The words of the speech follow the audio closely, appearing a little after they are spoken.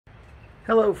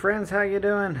Hello friends, how you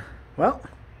doing? Well,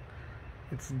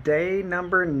 it's day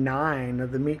number 9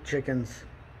 of the meat chickens.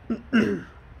 You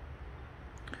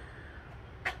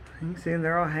can see them,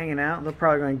 they're all hanging out. They're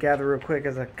probably going to gather real quick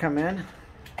as I come in.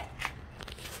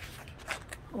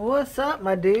 What's up,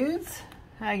 my dudes?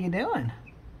 How you doing?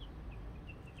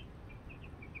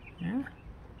 Yeah?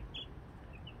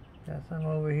 Got some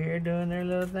over here doing their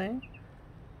little thing.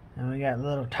 And we got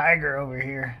little Tiger over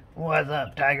here. What's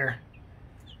up, Tiger?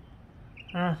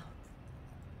 Huh?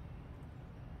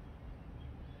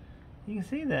 You can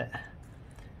see that.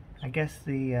 I guess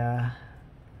the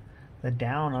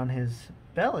down on his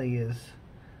belly is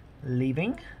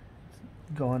leaving,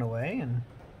 it's going away, and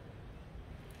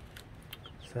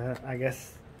so I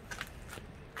guess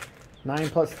 9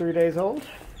 plus 3 days old.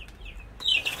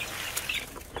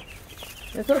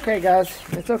 It's okay, guys.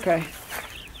 It's okay.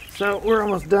 So we're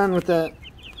almost done with that.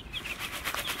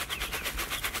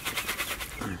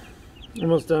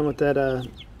 Almost done with that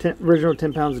original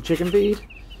 10 pounds of chicken feed.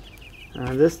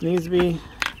 This needs to be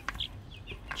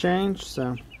changed,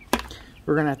 so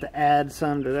we're gonna have to add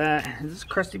some to that. Is this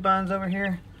Krusty Buns over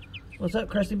here? What's up,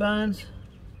 Krusty Buns?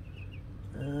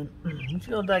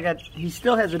 He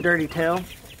still has a dirty tail,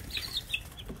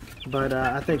 but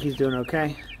I think he's doing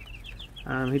okay.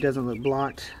 He doesn't look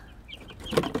blocked.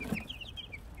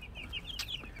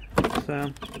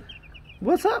 So,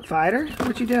 what's up, Fighter?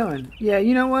 What you doing? Yeah,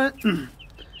 you know what?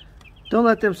 Don't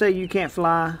let them say you can't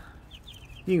fly.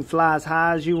 You can fly as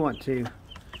high as you want to.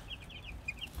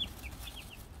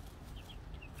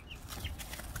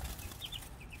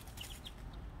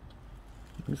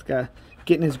 This guy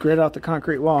getting his grit off the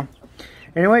concrete wall.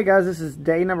 Anyway, guys, this is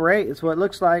day number 8. It's what it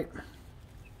looks like.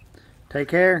 Take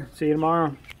care. See you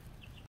tomorrow.